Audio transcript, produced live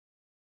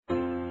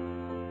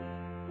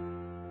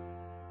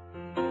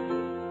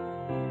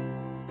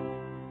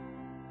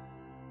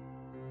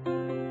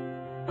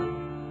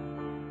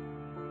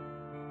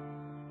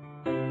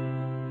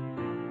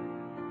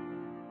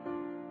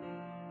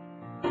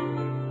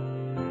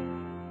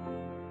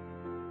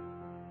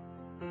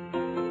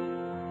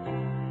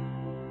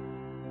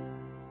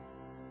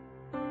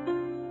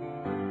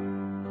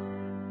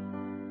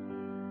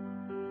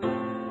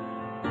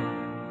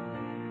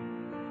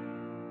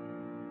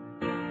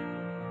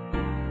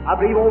I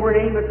believe over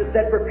in Amos it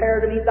said, prepare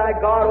to meet thy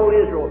God, O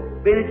Israel.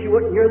 Been that you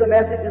wouldn't hear the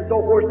message and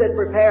so forth, said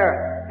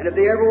prepare. And if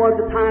there ever was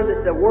a time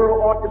that the world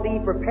ought to be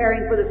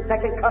preparing for the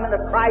second coming of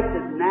Christ,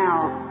 it's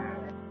now.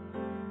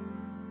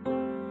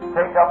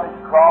 Take up his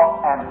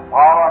cross and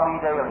follow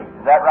me daily.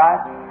 Is that right?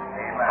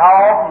 Amen. How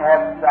often you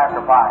have to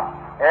sacrifice?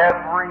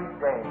 Every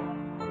day.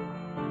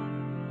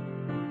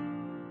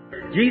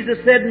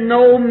 Jesus said,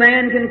 no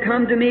man can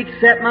come to me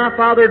except my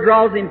Father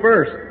draws him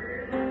first.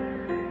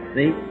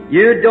 See?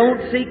 You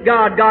don't seek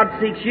God, God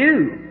seeks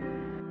you.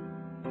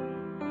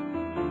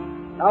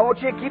 I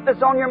want you to keep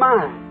this on your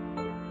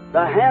mind.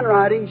 The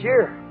handwriting's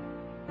here.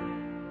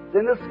 It's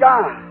in the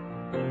sky.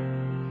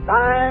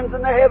 Signs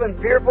in the heaven,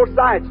 fearful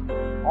sights.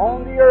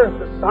 On the earth,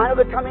 the sign of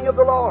the coming of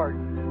the Lord.